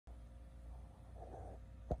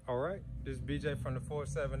All right, this is BJ from the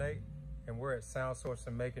 478, and we're at Sound Source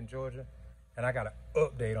in Macon, Georgia. And I got an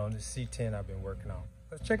update on this C10 I've been working on.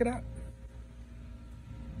 Let's check it out.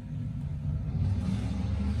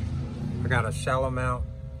 I got a shallow mount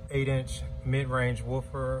 8-inch mid-range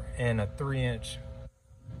woofer and a 3-inch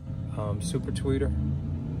super tweeter.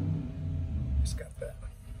 It's got that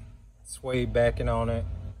sway backing on it.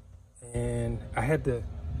 And I had to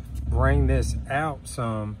bring this out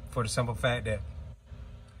some for the simple fact that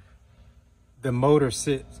the motor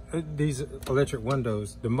sits, these electric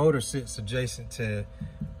windows, the motor sits adjacent to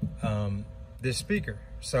this speaker.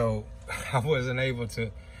 So I wasn't able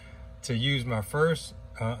to use my first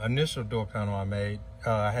initial door panel I made.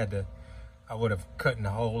 I would have cut in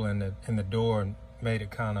the hole in the door and made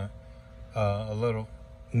it kind of a little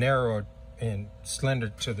narrower and slender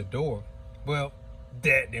to the door. Well,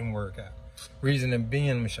 that didn't work out. Reason being,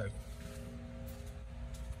 let me show you.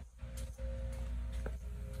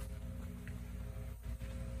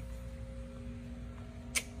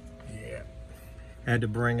 Had to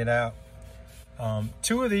bring it out.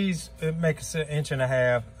 Two of these, it makes an 1.5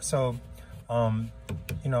 inches. So,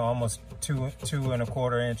 you know, almost two and a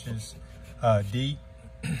quarter inches deep.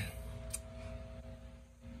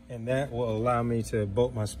 And that will allow me to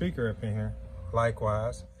bolt my speaker up in here,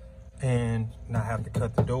 likewise, and not have to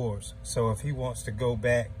cut the doors. So if he wants to go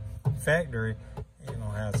back factory, you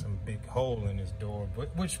know, have some big hole in his door,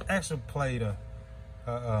 but which actually played a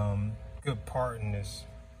good part in this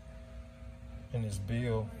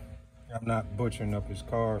build. I'm not butchering up his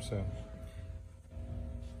car, so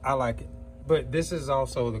I like it. But this is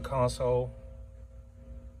also the console.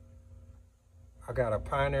 I got a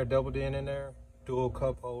Pioneer double din in there, dual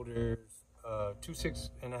cup holders, 2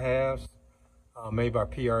 6.5s, made by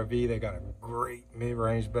PRV. They got a great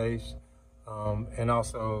mid-range bass, and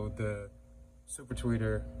also the super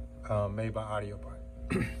tweeter made by Audio Pipe.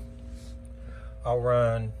 I'll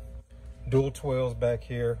run dual 12s back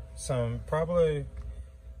here, some probably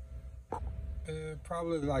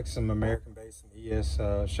like some American bass and ES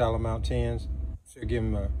shallow mount 10s. Should give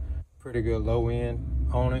them a pretty good low end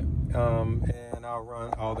on it. And I'll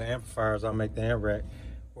run all the amplifiers. I'll make the amp rack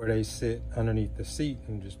where they sit underneath the seat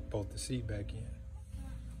and just bolt the seat back in.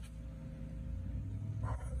 All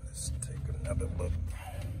right, let's take another look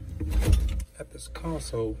at this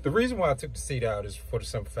console. The reason why I took the seat out is for the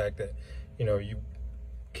simple fact that, you know, you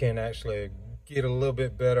can actually get a little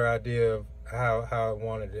bit better idea of how I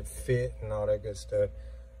wanted it to fit and all that good stuff.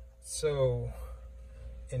 So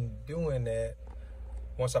in doing that,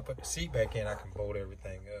 once I put the seat back in, I can bolt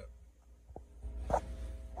everything up.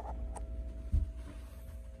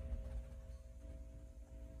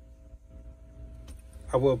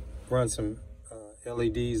 I will run some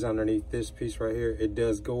LEDs underneath this piece right here. It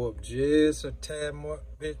does go up just a tad more,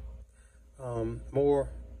 more,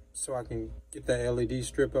 so I can get that LED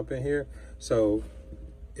strip up in here, so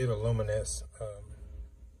it illuminates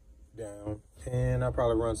down. And I'll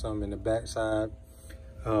probably run some in the backside.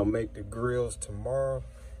 Make the grills tomorrow,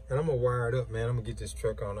 and I'm gonna wire it up, man. I'm gonna get this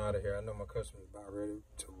truck on out of here. I know my customer's about ready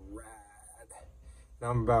to ride, and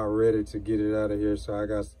I'm about ready to get it out of here, so I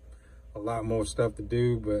got a lot more stuff to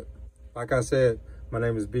do. But like I said, my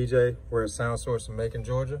name is BJ. We're at Sound Source in Macon,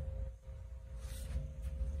 Georgia.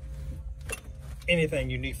 Anything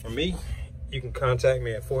you need from me, you can contact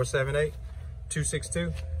me at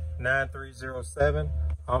 478-262-9307.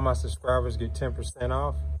 All my subscribers get 10%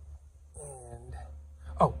 off. And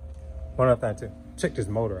oh, one other thing too, check this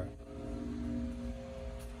motor out.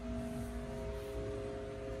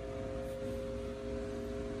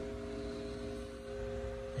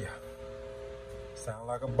 Yeah, sound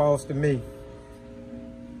like a boss to me.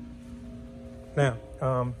 Now,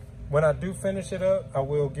 when I do finish it up, I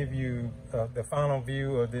will give you the final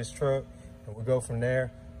view of this truck, and we'll go from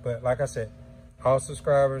there. But like I said, all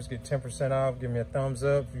subscribers get 10% off. Give me a thumbs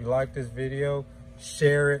up if you like this video,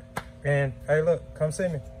 share it, and hey, look, come see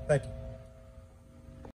me. Thank you.